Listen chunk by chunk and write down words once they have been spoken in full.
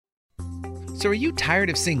So are you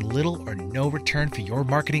tired of seeing little or no return for your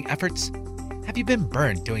marketing efforts? Have you been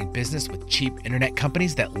burned doing business with cheap internet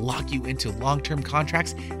companies that lock you into long-term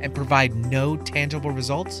contracts and provide no tangible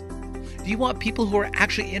results? Do you want people who are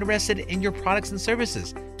actually interested in your products and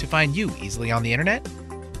services to find you easily on the internet?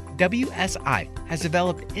 WSI has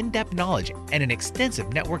developed in-depth knowledge and an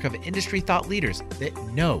extensive network of industry thought leaders that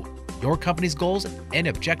know your company's goals and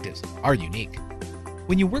objectives are unique.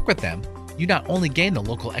 When you work with them, you not only gain the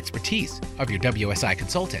local expertise of your WSI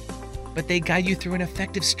consultant, but they guide you through an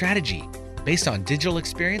effective strategy based on digital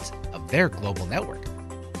experience of their global network.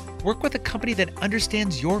 Work with a company that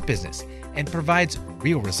understands your business and provides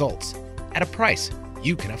real results at a price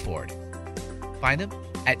you can afford. Find them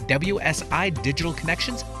at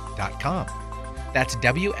wsidigitalconnections.com. That's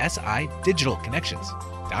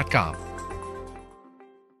wsidigitalconnections.com.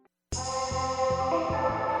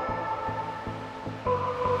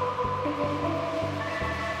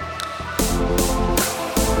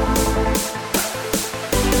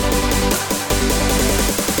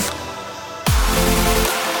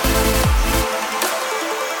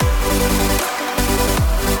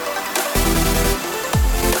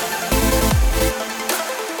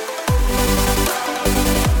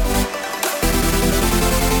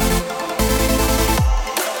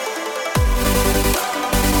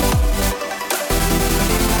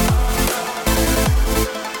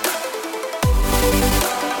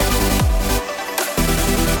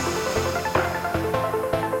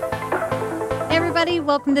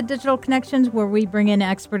 Welcome to Digital Connections, where we bring in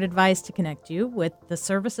expert advice to connect you with the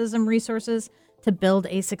services and resources to build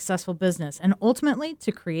a successful business and ultimately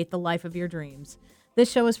to create the life of your dreams.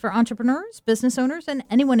 This show is for entrepreneurs, business owners, and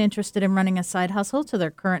anyone interested in running a side hustle to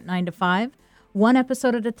their current 9-to-5. One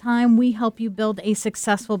episode at a time, we help you build a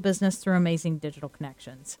successful business through amazing digital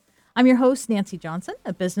connections. I'm your host, Nancy Johnson,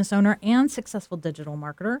 a business owner and successful digital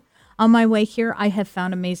marketer. On my way here, I have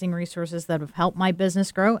found amazing resources that have helped my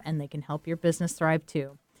business grow, and they can help your business thrive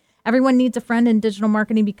too. Everyone needs a friend in digital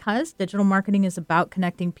marketing because digital marketing is about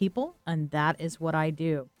connecting people, and that is what I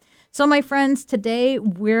do. So, my friends, today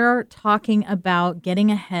we're talking about getting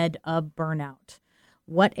ahead of burnout.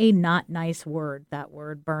 What a not nice word, that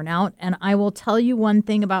word burnout. And I will tell you one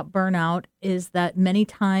thing about burnout is that many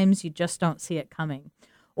times you just don't see it coming.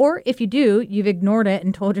 Or if you do, you've ignored it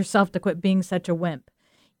and told yourself to quit being such a wimp.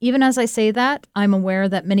 Even as I say that, I'm aware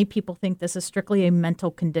that many people think this is strictly a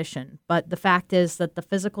mental condition. But the fact is that the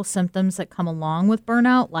physical symptoms that come along with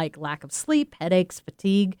burnout, like lack of sleep, headaches,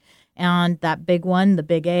 fatigue, and that big one, the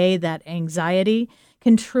big A, that anxiety,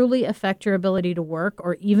 can truly affect your ability to work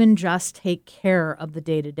or even just take care of the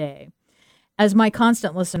day-to-day. As my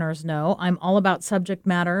constant listeners know, I'm all about subject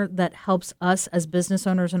matter that helps us as business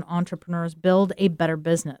owners and entrepreneurs build a better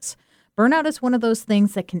business. Burnout is one of those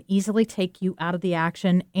things that can easily take you out of the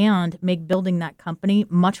action and make building that company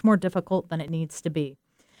much more difficult than it needs to be.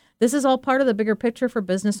 This is all part of the bigger picture for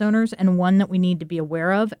business owners and one that we need to be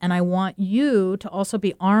aware of. And I want you to also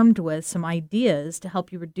be armed with some ideas to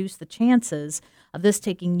help you reduce the chances of this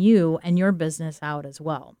taking you and your business out as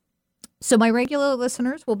well. So my regular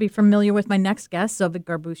listeners will be familiar with my next guest, Zovig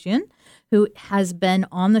Garbushian, who has been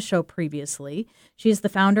on the show previously. She is the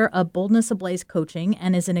founder of Boldness Ablaze Coaching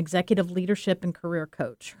and is an executive leadership and career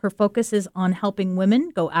coach. Her focus is on helping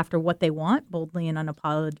women go after what they want boldly and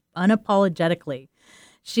unapologetically.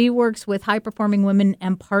 She works with high-performing women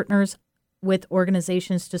and partners with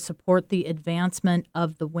organizations to support the advancement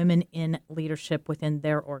of the women in leadership within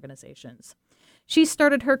their organizations. She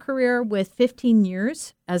started her career with 15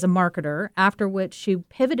 years as a marketer, after which she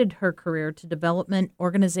pivoted her career to development,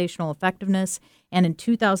 organizational effectiveness, and in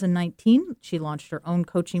 2019, she launched her own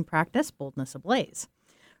coaching practice, Boldness Ablaze.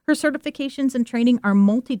 Her certifications and training are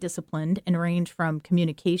multidisciplined and range from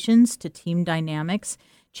communications to team dynamics,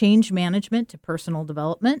 change management to personal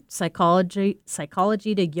development, psychology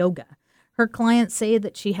to yoga. Her clients say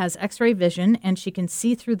that she has X-ray vision and she can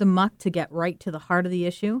see through the muck to get right to the heart of the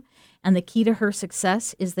issue. And the key to her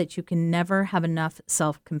success is that you can never have enough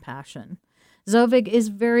self-compassion. Zovig is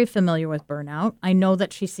very familiar with burnout. I know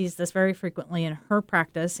that she sees this very frequently in her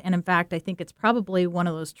practice. And in fact, I think it's probably one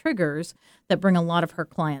of those triggers that bring a lot of her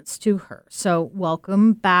clients to her. So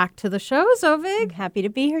welcome back to the show, Zovig. I'm happy to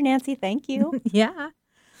be here, Nancy. Thank you. Yeah.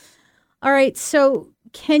 All right. So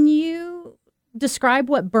can you describe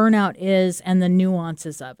what burnout is and the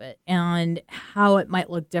nuances of it and how it might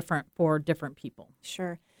look different for different people?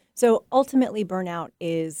 Sure. So ultimately, burnout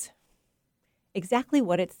is exactly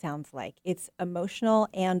what it sounds like. It's emotional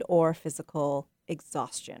and or physical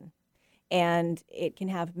exhaustion. And it can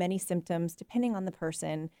have many symptoms depending on the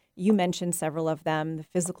person. You mentioned several of them, the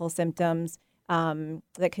physical symptoms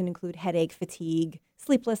that can include headache, fatigue,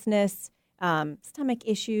 sleeplessness, stomach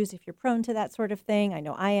issues, if you're prone to that sort of thing. I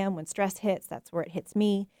know I am. When stress hits, that's where it hits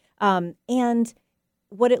me. And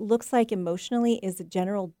what it looks like emotionally is a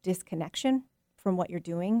general disconnection from what you're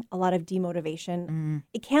doing, a lot of demotivation.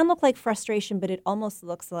 It can look like frustration, but it almost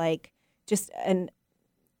looks like just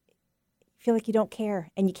feel like you don't care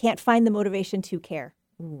and you can't find the motivation to care.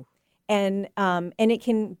 Ooh. And it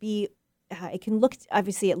can be, it can look,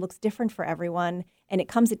 obviously it looks different for everyone, and it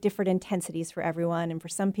comes at different intensities for everyone. And for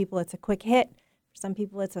some people it's a quick hit, for some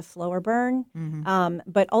people it's a slower burn.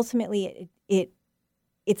 But ultimately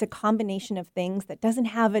it's a combination of things that doesn't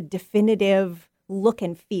have a definitive look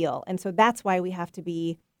and feel. And so that's why we have to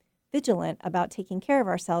be vigilant about taking care of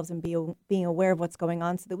ourselves and being aware of what's going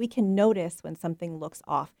on so that we can notice when something looks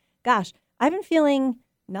off. Gosh, I've been feeling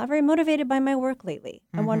not very motivated by my work lately.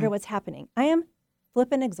 I wonder what's happening. I am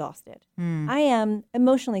flippin' exhausted. I am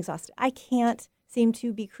emotionally exhausted. I can't seem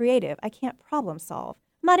to be creative. I can't problem solve.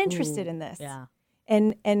 I'm not interested in this. Yeah.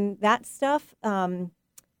 And that stuff can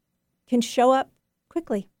show up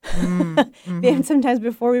quickly. And sometimes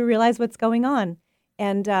before we realize what's going on.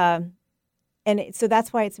 So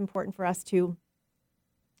that's why it's important for us to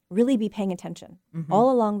really be paying attention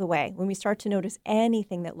all along the way when we start to notice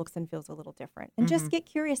anything that looks and feels a little different, and just get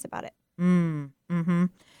curious about it.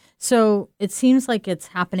 So it seems like it's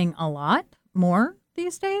happening a lot more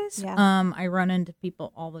these days. Yeah. I run into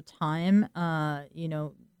people all the time. You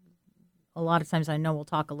know, a lot of times, I know we'll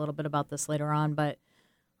talk a little bit about this later on, but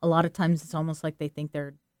a lot of times it's almost like they think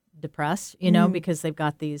they're depressed, you know, because they've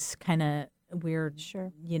got these kind of weird,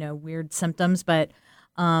 weird symptoms. But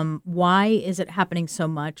why is it happening so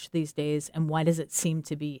much these days, and why does it seem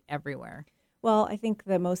to be everywhere? Well, I think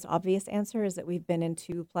the most obvious answer is that we've been in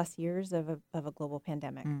 2+ years of a global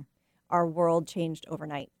pandemic. Our world changed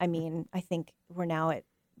overnight. I mean, I think we're now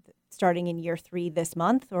starting in year 3 this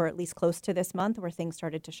month, or at least close to this month, where things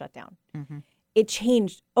started to shut down. It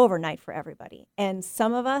changed overnight for everybody. And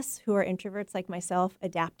some of us who are introverts like myself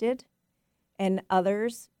adapted, and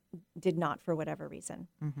others did not for whatever reason.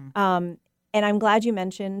 And I'm glad you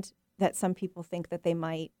mentioned that some people think that they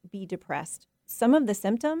might be depressed. Some of the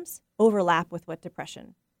symptoms overlap with what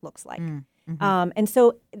depression looks like. And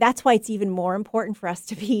so that's why it's even more important for us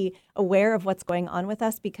to be aware of what's going on with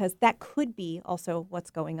us, because that could be also what's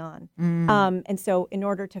going on. And so in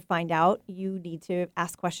order to find out, you need to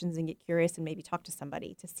ask questions and get curious and maybe talk to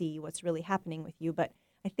somebody to see what's really happening with you. But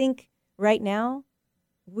I think right now,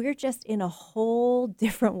 we're just in a whole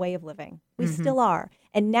different way of living. We still are.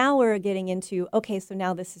 And now we're getting into, okay, so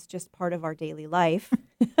now this is just part of our daily life.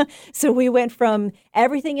 So we went from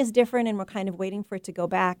everything is different and we're kind of waiting for it to go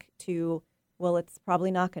back to, well, it's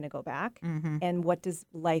probably not going to go back. And what does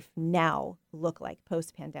life now look like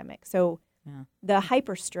post-pandemic? So the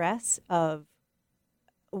hyper stress of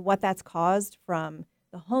what that's caused, from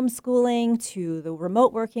the homeschooling to the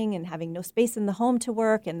remote working and having no space in the home to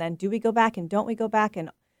work, and then do we go back and don't we go back, and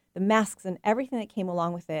the masks and everything that came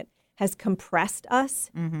along with it has compressed us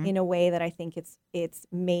in a way that I think it's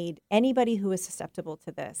made anybody who is susceptible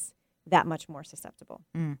to this that much more susceptible.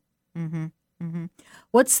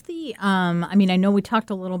 What's the, I mean, I know we talked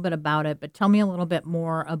a little bit about it, but tell me a little bit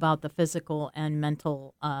more about the physical and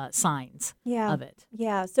mental signs of it.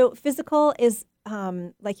 Yeah. So physical is,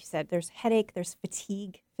 like you said, there's headache, there's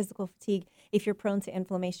fatigue, physical fatigue. If you're prone to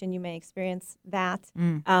inflammation, you may experience that.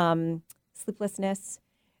 Sleeplessness.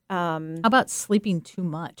 How about sleeping too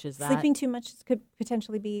much? Sleeping too much could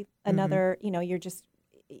potentially be another,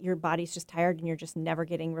 your body's just tired and you're just never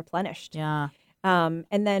getting replenished. Yeah.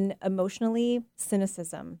 And then emotionally,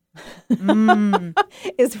 cynicism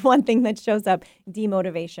is one thing that shows up.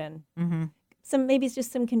 Demotivation. Maybe it's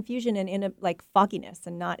just some confusion and in a like fogginess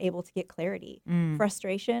and not able to get clarity.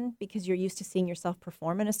 Frustration because you're used to seeing yourself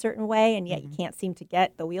perform in a certain way, and yet you can't seem to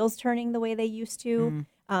get the wheels turning the way they used to.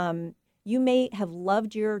 You may have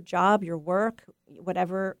loved your job, your work,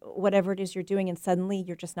 whatever it is you're doing, and suddenly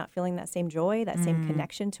you're just not feeling that same joy, that same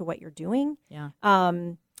connection to what you're doing. Yeah.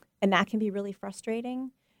 And that can be really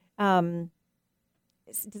frustrating. Does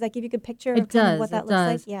that give you a good picture of kind of what that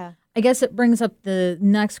looks like? Yeah. I guess it brings up the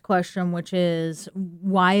next question, which is,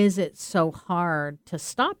 why is it so hard to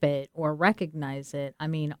stop it or recognize it? I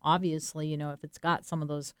mean, obviously, if it's got some of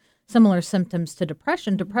those similar symptoms to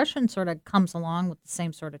depression, depression sort of comes along with the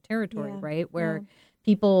same sort of territory, right? Where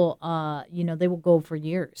people, they will go for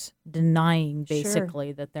years denying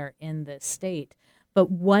basically that they're in this state. But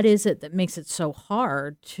what is it that makes it so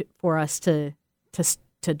hard for us to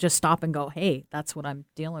just stop and go, hey, that's what I'm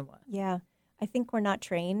dealing with? Yeah. I think we're not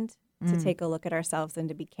trained to take a look at ourselves and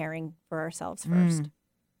to be caring for ourselves first.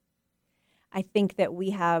 I think that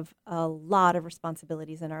we have a lot of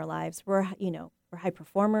responsibilities in our lives. We're, we're high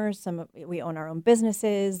performers. We own our own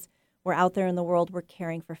businesses. We're out there in the world. We're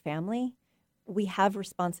caring for family. We have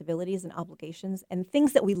responsibilities and obligations and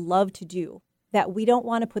things that we love to do that we don't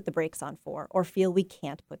want to put the brakes on for or feel we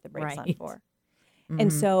can't put the brakes on for.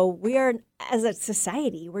 And so we are, as a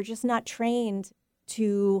society, we're just not trained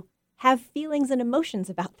to have feelings and emotions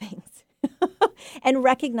about things and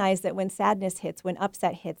recognize that when sadness hits, when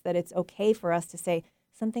upset hits, that it's okay for us to say,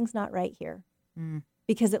 something's not right here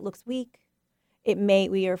because it looks weak.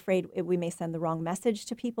 We are afraid we may send the wrong message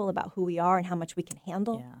to people about who we are and how much we can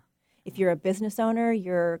handle. Yeah. If you're a business owner,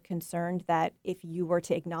 you're concerned that if you were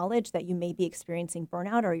to acknowledge that you may be experiencing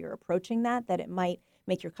burnout or you're approaching that it might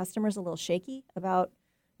make your customers a little shaky about,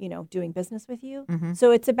 doing business with you. So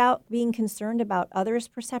it's about being concerned about others'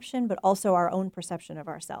 perception, but also our own perception of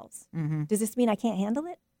ourselves. Does this mean I can't handle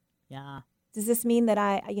it? Yeah. Does this mean that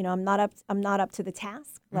I'm not up to the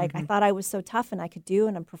task? Like I thought I was so tough and I could do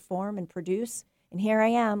and perform and produce, and here I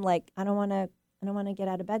am. Like I don't want to get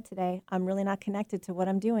out of bed today. I'm really not connected to what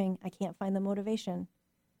I'm doing. I can't find the motivation.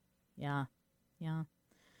 Yeah. Yeah.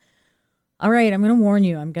 All right. I'm going to warn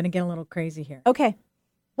you. I'm going to get a little crazy here. Okay.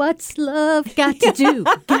 What's love got to do?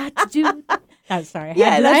 Got to do. Oh, sorry. I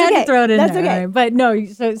had okay. to throw it in That's there. okay. Right? But no,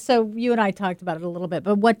 so you and I talked about it a little bit.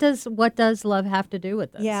 But what does love have to do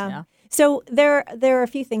with this? Yeah. So there are a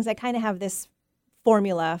few things. I kind of have this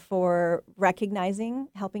formula for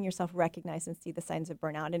helping yourself recognize and see the signs of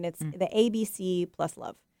burnout. And it's the ABC plus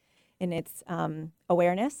love. And it's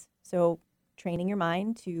awareness. So training your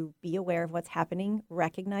mind to be aware of what's happening,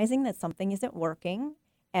 recognizing that something isn't working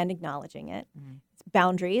and acknowledging it. It's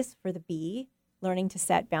boundaries for the B, learning to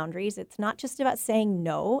set boundaries. It's not just about saying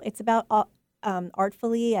no. It's about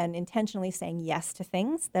artfully and intentionally saying yes to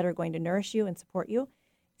things that are going to nourish you and support you.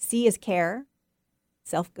 C is care.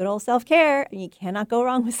 Good old self-care. You cannot go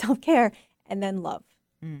wrong with self-care. And then love.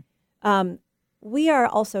 We are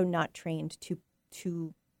also not trained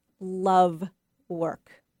to love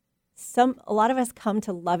work. A lot of us come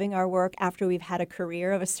to loving our work after we've had a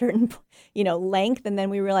career of a certain, length, and then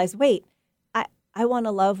we realize, wait, I want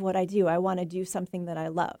to love what I do. I want to do something that I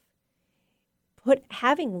love.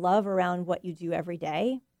 Having love around what you do every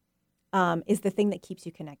day is the thing that keeps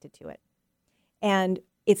you connected to it. And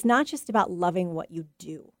it's not just about loving what you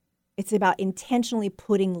do. It's about intentionally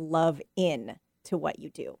putting love in to what you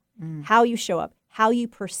do, how you show up, how you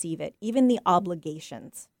perceive it, even the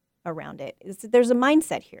obligations around it. There's a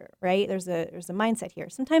mindset here, right? There's a mindset here.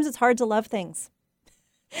 Sometimes it's hard to love things.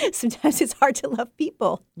 Sometimes it's hard to love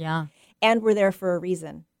people. Yeah. And we're there for a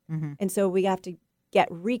reason. And so we have to get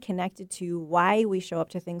reconnected to why we show up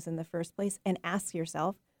to things in the first place and ask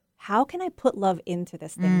yourself, how can I put love into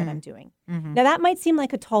this thing that I'm doing? Now, that might seem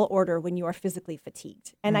like a tall order when you are physically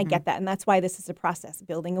fatigued. And I get that. And that's why this is a process,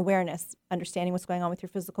 building awareness, understanding what's going on with your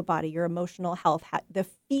physical body, your emotional health, the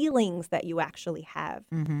feelings that you actually have.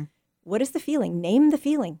 What is the feeling? Name the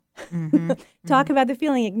feeling. Talk about the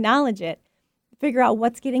feeling, acknowledge it. Figure out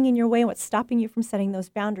what's getting in your way and what's stopping you from setting those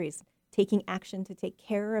boundaries, taking action to take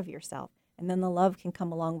care of yourself. And then the love can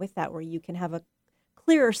come along with that, where you can have a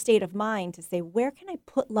clearer state of mind to say, where can I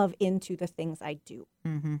put love into the things I do?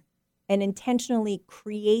 And intentionally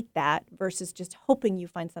create that versus just hoping you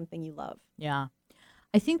find something you love. Yeah.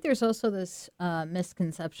 I think there's also this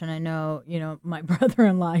misconception. I know, my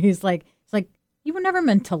brother-in-law, he's like, you were never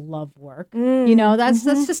meant to love work. That's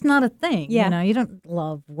just not a thing. Yeah. You don't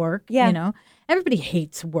love work. Yeah. Everybody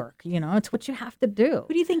hates work. It's what you have to do.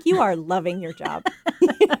 Who do you think you are loving your job?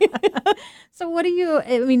 So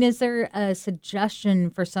is there a suggestion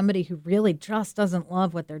for somebody who really just doesn't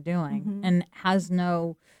love what they're doing and has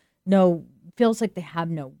feels like they have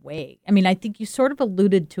no way? I mean, I think you sort of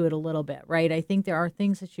alluded to it a little bit, right? I think there are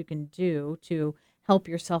things that you can do to help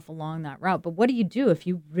yourself along that route. But what do you do if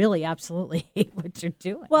you really absolutely hate what you're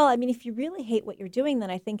doing? Well, I mean, if you really hate what you're doing,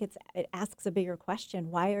 then I think it asks a bigger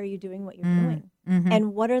question. Why are you doing what you're doing?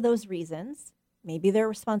 And what are those reasons? Maybe they're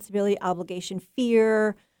responsibility, obligation,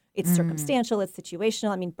 fear. It's circumstantial, it's situational.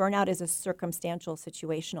 I mean, burnout is a circumstantial,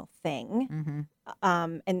 situational thing.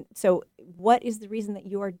 And so what is the reason that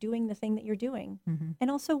you are doing the thing that you're doing?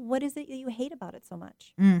 And also, what is it that you hate about it so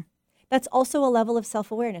much? That's also a level of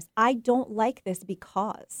self-awareness. I don't like this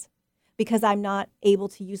because I'm not able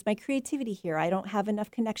to use my creativity here. I don't have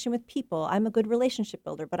enough connection with people. I'm a good relationship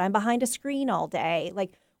builder, but I'm behind a screen all day.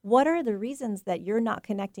 Like, what are the reasons that you're not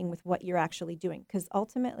connecting with what you're actually doing? Because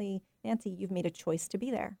ultimately, Nancy, you've made a choice to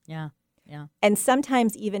be there. Yeah. And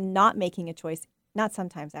sometimes even not making a choice, not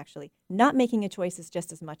sometimes actually, not making a choice is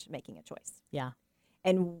just as much making a choice. Yeah.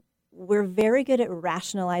 And we're very good at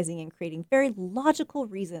rationalizing and creating very logical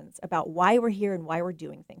reasons about why we're here and why we're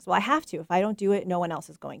doing things. Well, I have to. If I don't do it, no one else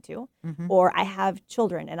is going to. Or I have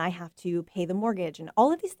children and I have to pay the mortgage. And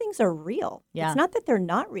all of these things are real. Yeah. It's not that they're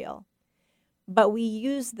not real. But we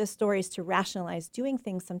use the stories to rationalize doing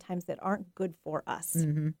things sometimes that aren't good for us.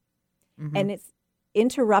 And it's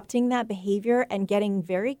interrupting that behavior and getting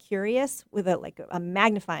very curious with a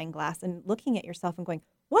magnifying glass and looking at yourself and going,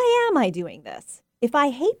 why am I doing this? If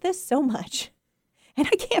I hate this so much and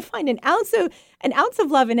I can't find an ounce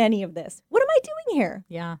of love in any of this, what am I doing here?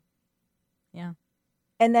 Yeah. Yeah.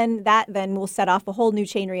 And then that will set off a whole new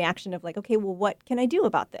chain reaction of like, okay, well, what can I do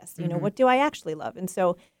about this? You know, what do I actually love? And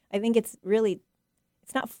so I think it's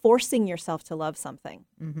not forcing yourself to love something.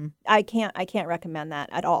 I can't recommend that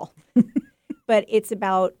at all. But it's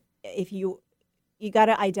about if you got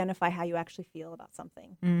to identify how you actually feel about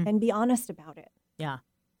something and be honest about it. Yeah.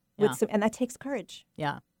 And that takes courage.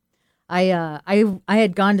 Yeah. I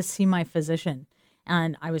had gone to see my physician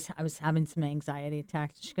and I was having some anxiety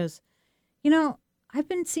attacks. She goes, you know, I've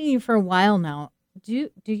been seeing you for a while now. Do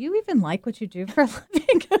you even like what you do for a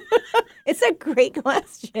living? It's a great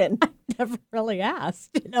question. I never really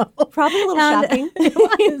asked, you know. Probably a little shocking. It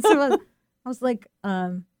was. I was like,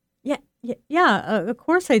 yeah, of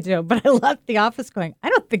course I do. But I left the office going, I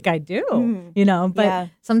don't think I do, you know. But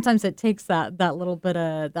sometimes it takes that little bit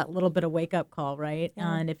of wake up call, right?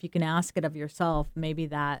 Yeah. And if you can ask it of yourself, maybe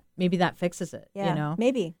that fixes it. Yeah, you know,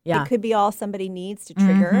 maybe. Yeah. It could be all somebody needs to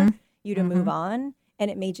trigger you to move on,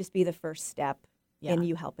 and it may just be the first step in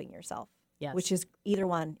you helping yourself. Yes. Which is either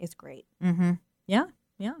one is great. Yeah.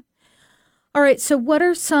 All right. So what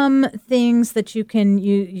are some things that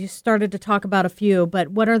you started to talk about a few, but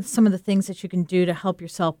what are some of the things that you can do to help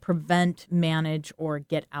yourself prevent, manage, or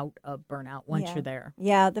get out of burnout once you're there?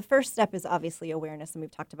 Yeah. The first step is obviously awareness. And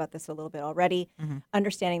we've talked about this a little bit already.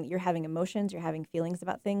 Understanding that you're having emotions, you're having feelings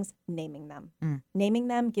about things, naming them. Naming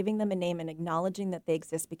them, giving them a name and acknowledging that they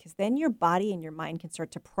exist, because then your body and your mind can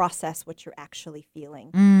start to process what you're actually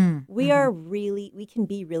feeling. We can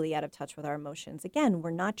be really out of touch with our emotions. Again,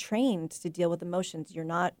 we're not trained to deal with emotions.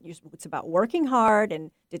 It's about working hard and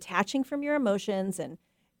detaching from your emotions. And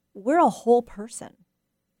we're a whole person.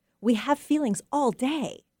 We have feelings all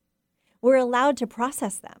day. We're allowed to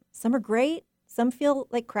process them. Some are great. Some feel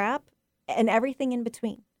like crap, and everything in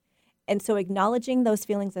between. And so acknowledging those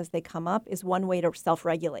feelings as they come up is one way to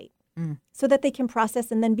self-regulate so that they can process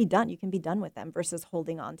and then be done. You can be done with them versus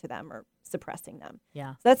holding on to them or suppressing them.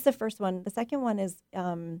 Yeah. So that's the first one. The second one is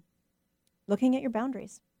looking at your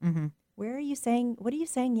boundaries. What are you saying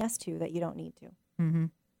yes to that you don't need to?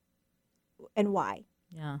 And why?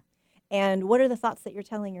 Yeah. And what are the thoughts that you're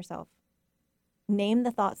telling yourself? Name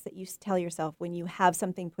the thoughts that you tell yourself when you have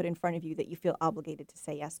something put in front of you that you feel obligated to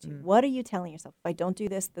say yes to. What are you telling yourself? If I don't do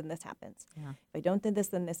this, then this happens. Yeah. If I don't do this,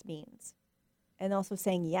 then this means. And also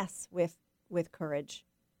saying yes with courage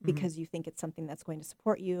because you think it's something that's going to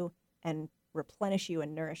support you and replenish you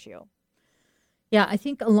and nourish you. Yeah, I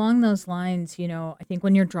think along those lines, you know, I think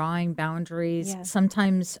when you're drawing boundaries,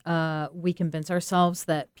 sometimes we convince ourselves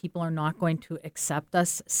that people are not going to accept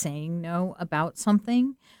us saying no about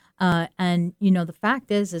something. And, you know, the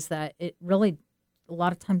fact is that it really, a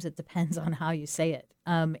lot of times it depends on how you say it.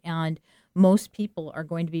 And most people are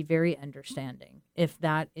going to be very understanding if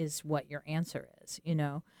that is what your answer is, you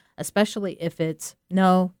know, especially if it's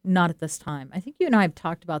no, not at this time. I think you and I have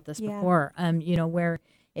talked about this before, you know, where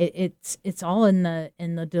it's all in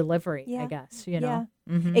the delivery, I guess, you know.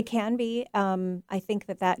 It can be. I think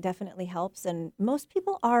that definitely helps. And most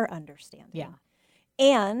people are understanding. Yeah.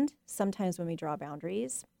 And sometimes when we draw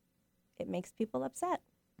boundaries, it makes people upset.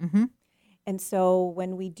 And so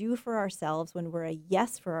when we do for ourselves, when we're a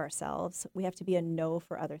yes for ourselves, we have to be a no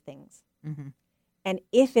for other things. And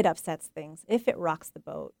if it upsets things, if it rocks the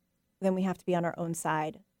boat, then we have to be on our own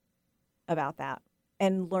side about that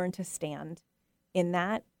and learn to stand in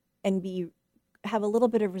that and have a little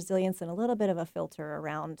bit of resilience and a little bit of a filter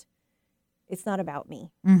around it's not about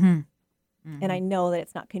me. And I know that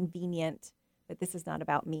it's not convenient, but this is not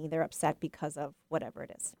about me. They're upset because of whatever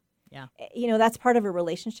it is. Yeah. You know, that's part of a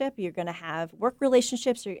relationship. You're going to have work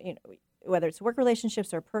relationships, or, you know, whether it's work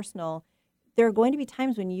relationships or personal, there are going to be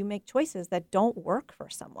times when you make choices that don't work for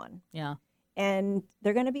someone. Yeah. And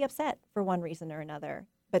they're going to be upset for one reason or another.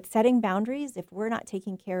 But setting boundaries, if we're not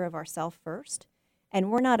taking care of ourselves first, and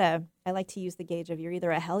we're not I like to use the gauge of you're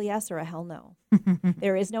either a hell yes or a hell no.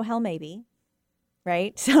 There is no hell maybe,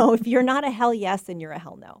 right? So if you're not a hell yes, then you're a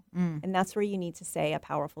hell no. And that's where you need to say a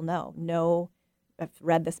powerful no. No, I've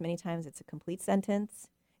read this many times. It's a complete sentence.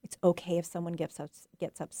 It's okay if someone gets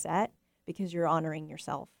upset because you're honoring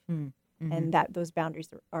yourself. and that those boundaries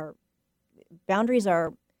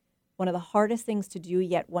are one of the hardest things to do,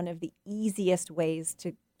 yet one of the easiest ways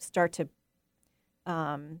to start to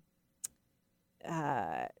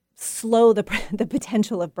slow the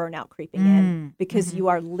potential of burnout creeping in, because you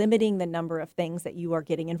are limiting the number of things that you are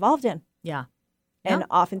getting involved in. Yeah. And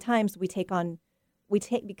oftentimes because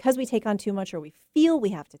we take on too much, or we feel we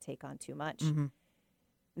have to take on too much,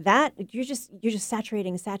 that you're just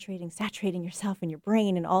saturating yourself and your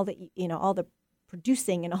brain, and all the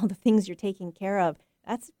producing and all the things you're taking care of.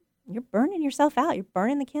 You're burning yourself out. You're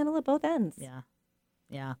burning the candle at both ends. Yeah.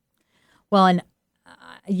 Yeah. Well, and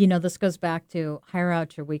this goes back to hire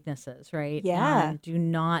out your weaknesses, right? Yeah. And do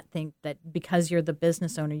not think that because you're the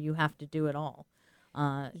business owner, you have to do it all.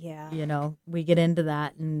 We get into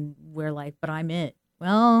that and we're like, but I'm it.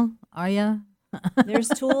 Well, are you? There's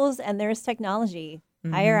tools and there's technology.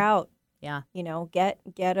 Hire out. Yeah.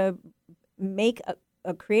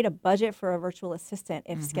 Create a budget for a virtual assistant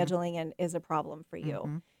if scheduling is a problem for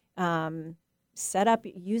you. Set up,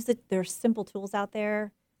 there's simple tools out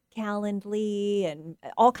there, Calendly and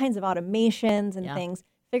all kinds of automations and things.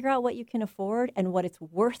 Figure out what you can afford and what it's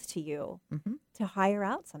worth to you to hire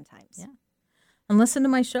out sometimes. Yeah. And listen to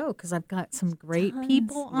my show, because I've got some great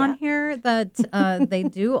people on here that they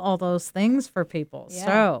do all those things for people. Yeah.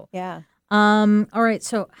 So, all right.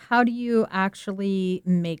 So how do you actually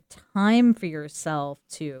make time for yourself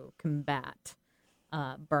to combat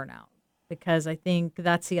burnout? Because I think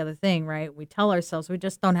that's the other thing, right? We tell ourselves we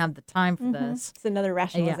just don't have the time for this. It's another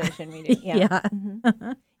rationalization we do.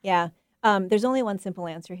 Yeah. There's only one simple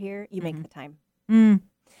answer here. You make the time.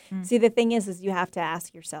 See, the thing is you have to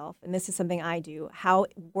ask yourself, and this is something I do, how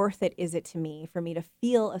worth it is it to me for me to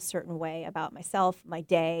feel a certain way about myself, my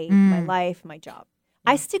day, my life, my job?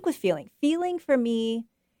 I stick with feeling. Feeling for me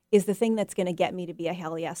is the thing that's going to get me to be a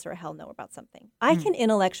hell yes or a hell no about something. I can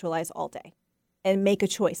intellectualize all day and make a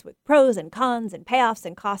choice with pros and cons and payoffs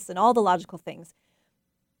and costs and all the logical things.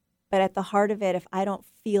 But at the heart of it, if I don't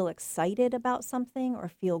feel excited about something or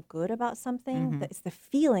feel good about something, it's the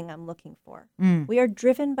feeling I'm looking for. We are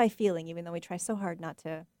driven by feeling, even though we try so hard not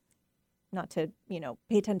to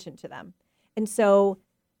pay attention to them. And so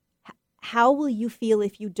how will you feel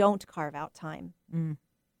if you don't carve out time?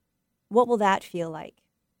 What will that feel like?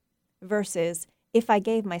 Versus if I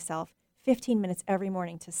gave myself 15 minutes every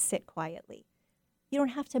morning to sit quietly. You don't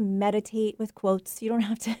have to meditate with quotes. You don't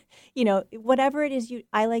have to, whatever it is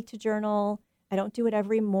I like to journal. I don't do it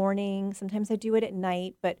every morning. Sometimes I do it at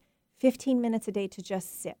night, but 15 minutes a day to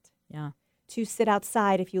just sit. Yeah. To sit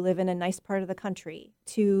outside if you live in a nice part of the country.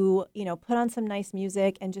 To, put on some nice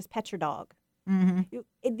music and just pet your dog.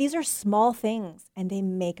 These are small things, and they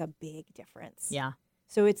make a big difference. Yeah.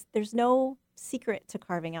 So there's no secret to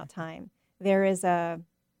carving out time. There is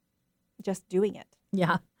just doing it.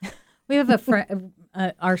 Yeah. We have a friend,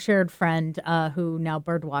 our shared friend, who now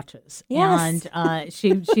bird watches. Yes. And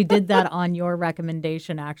she did that on your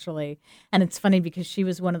recommendation, actually. And it's funny because she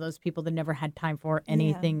was one of those people that never had time for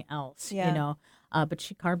anything else, but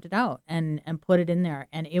she carved it out and put it in there.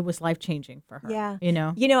 And it was life-changing for her. Yeah.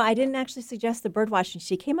 I I didn't actually suggest the bird watching.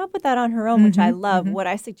 She came up with that on her own, which I love. What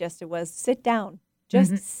I suggested was sit down.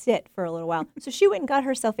 Just sit for a little while. So she went and got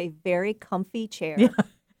herself a very comfy chair. Yeah.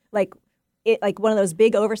 Like one of those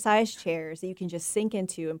big oversized chairs that you can just sink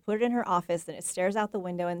into, and put it in her office, and it stares out the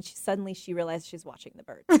window, and suddenly she realized she's watching the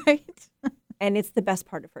birds. Right. And it's the best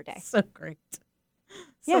part of her day. So great.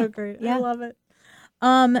 So great. Yeah. I love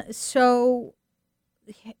it. So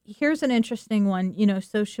here's an interesting one.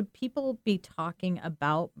 So should people be talking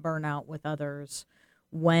about burnout with others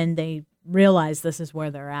when they realize this is where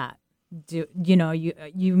they're at?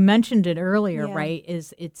 You mentioned it earlier, right?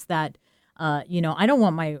 It's that I don't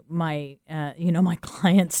want my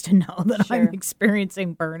clients to know that I'm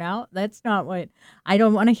experiencing burnout. That's not what I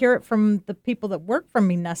don't want to hear it from the people that work for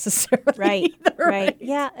me necessarily. Right. Either, right.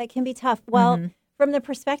 Yeah, it can be tough. Well, from the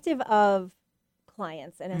perspective of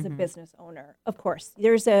clients and as a business owner, of course,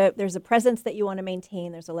 there's a presence that you want to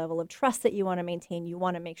maintain. There's a level of trust that you want to maintain. You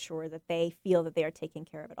want to make sure that they feel that they are taken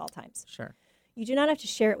care of at all times. Sure. You do not have to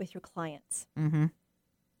share it with your clients.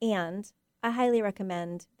 And I highly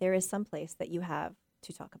recommend there is some place that you have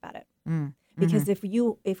to talk about it. Because if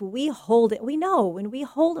we hold it, we know when we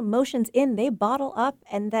hold emotions in, they bottle up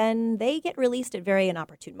and then they get released at very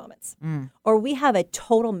inopportune moments. Or we have a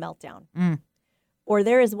total meltdown. Or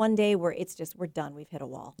there is one day where it's just, we're done, we've hit a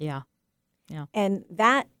wall. Yeah. Yeah. And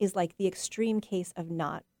that is like the extreme case of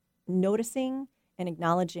not noticing and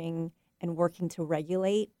acknowledging and working to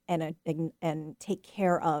regulate and take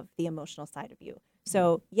care of the emotional side of you.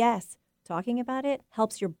 So yes, talking about it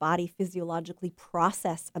helps your body physiologically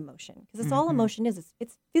process emotion, because it's all emotion is.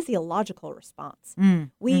 It's physiological response.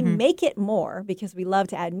 We make it more because we love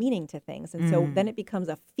to add meaning to things. And so then it becomes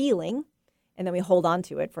a feeling, and then we hold on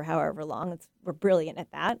to it for however long. We're brilliant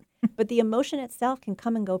at that. But the emotion itself can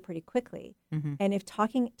come and go pretty quickly. And if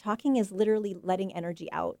talking is literally letting energy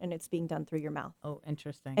out, and it's being done through your mouth. Oh,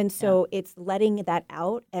 interesting. And so it's letting that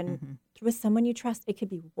out, and with someone you trust. It could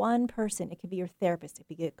be one person. It could be your therapist. It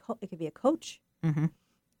could be a coach.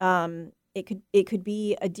 It could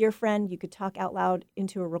be a dear friend. You could talk out loud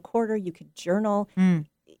into a recorder. You could journal.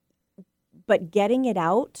 But getting it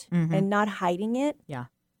out and not hiding it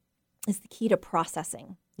is the key to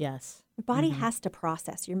processing. Yes. Your body has to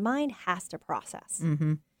process. Your mind has to process.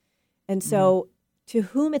 And so to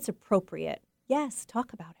whom it's appropriate, yes,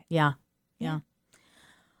 talk about it. Yeah.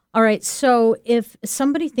 All right. So if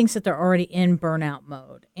somebody thinks that they're already in burnout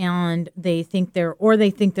mode and they think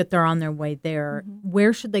that they're on their way there,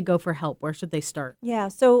 where should they go for help? Where should they start? Yeah.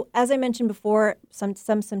 So as I mentioned before, some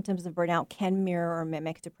symptoms of burnout can mirror or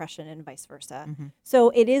mimic depression and vice versa. So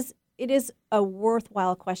it is a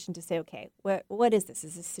worthwhile question to say, okay, what is this?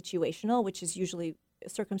 Is this situational, which is usually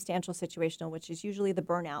circumstantial, situational, which is usually the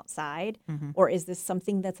burnout side, or is this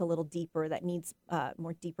something that's a little deeper that needs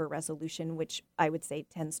more deeper resolution, which I would say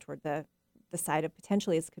tends toward the side of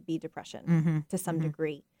potentially this could be depression to some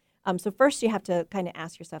degree. So first you have to kind of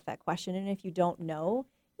ask yourself that question, and if you don't know,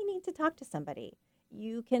 you need to talk to somebody.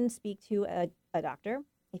 You can speak to a doctor.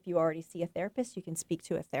 If you already see a therapist, you can speak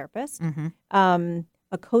to a therapist.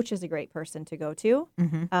 A coach is a great person to go to.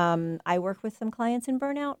 I work with some clients in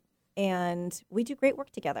burnout, and we do great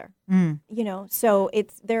work together. So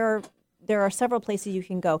there are several places you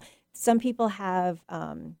can go. Some people have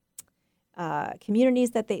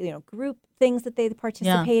communities that they, group things that they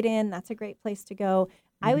participate in. That's a great place to go.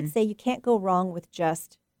 I would say you can't go wrong with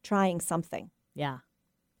just trying something. Yeah.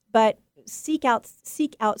 But seek out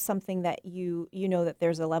something that you know that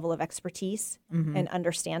there's a level of expertise and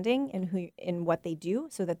understanding in what they do,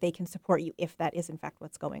 so that they can support you if that is in fact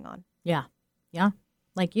what's going on. Yeah.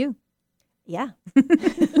 Like you. Yeah.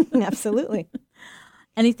 Absolutely.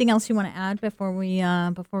 Anything else you want to add before we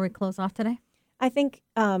close off today? I think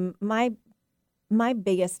my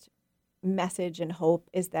biggest message and hope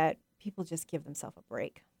is that people just give themselves a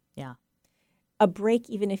break. Yeah. A break,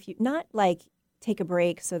 even if you not like take a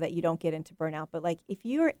break so that you don't get into burnout, but like if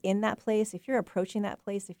you're in that place, if you're approaching that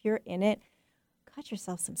place, if you're in it, cut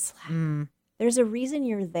yourself some slack. There's a reason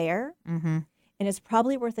you're there, and it's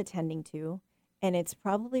probably worth attending to, and it's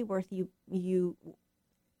probably worth you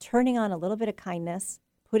turning on a little bit of kindness,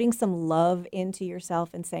 putting some love into yourself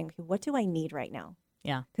and saying, okay, what do I need right now?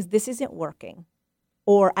 Yeah. Because this isn't working.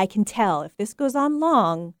 Or I can tell if this goes on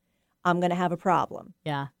long, I'm going to have a problem.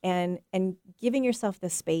 Yeah. And giving yourself the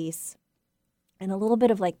space and a little bit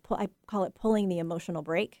of like, I call it pulling the emotional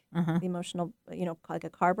brake, the emotional, like a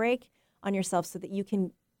car brake on yourself, so that you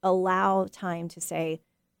can allow time to say,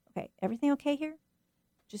 okay, everything okay here?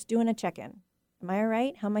 Just doing a check-in. Am I all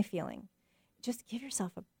right? How am I feeling? Just give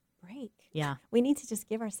yourself a break. Yeah. We need to just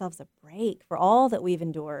give ourselves a break for all that we've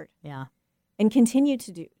endured. Yeah. And continue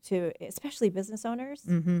to especially business owners.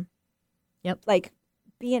 Yep. Like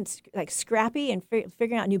being like scrappy and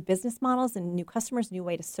figuring out new business models and new customers, new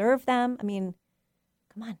way to serve them. I mean,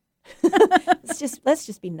 come on. let's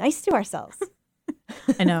just be nice to ourselves.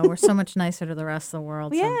 I know. We're so much nicer to the rest of the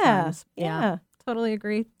world sometimes. Yeah. Totally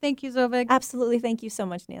agree. Thank you, Zovig. Absolutely. Thank you so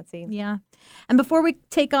much, Nancy. Yeah. And before we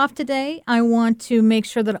take off today, I want to make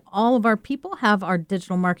sure that all of our people have our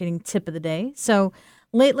digital marketing tip of the day. So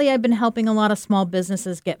lately, I've been helping a lot of small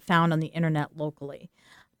businesses get found on the internet locally.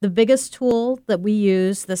 The biggest tool that we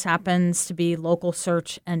use, this happens to be local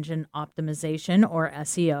search engine optimization, or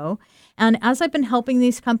SEO. And as I've been helping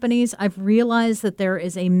these companies, I've realized that there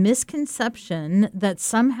is a misconception that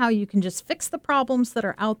somehow you can just fix the problems that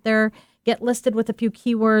are out there, get listed with a few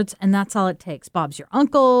keywords, and that's all it takes. Bob's your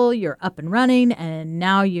uncle, you're up and running, and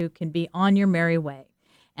now you can be on your merry way.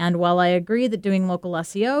 And while I agree that doing local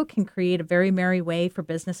SEO can create a very merry way for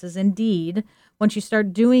businesses indeed, once you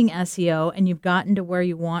start doing SEO and you've gotten to where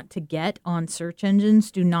you want to get on search engines,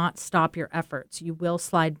 do not stop your efforts. You will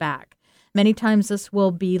slide back. Many times this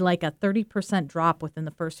will be like a 30% drop within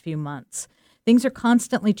the first few months. Things are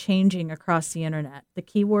constantly changing across the internet. The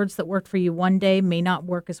keywords that worked for you one day may not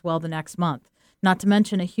work as well the next month. Not to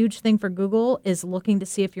mention, a huge thing for Google is looking to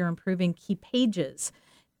see if you're improving key pages.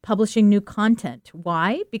 publishing new content.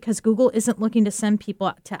 Why? Because Google isn't looking to send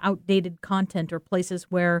people to outdated content or places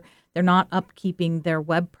where they're not upkeeping their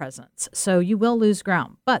web presence. So you will lose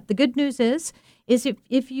ground. But the good news is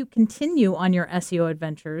if you continue on your SEO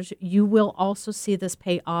adventures, you will also see this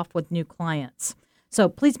pay off with new clients. So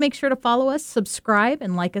please make sure to follow us, subscribe,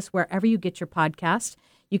 and like us wherever you get your podcast.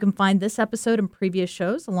 You can find this episode and previous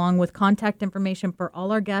shows, along with contact information for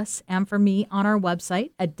all our guests and for me, on our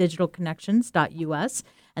website at digitalconnections.us.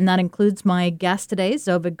 And that includes my guest today,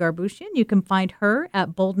 Zovid Garbushian. You can find her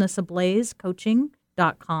at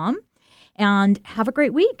boldnessablazecoaching.com. And have a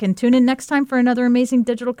great week, and tune in next time for another amazing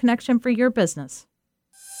digital connection for your business.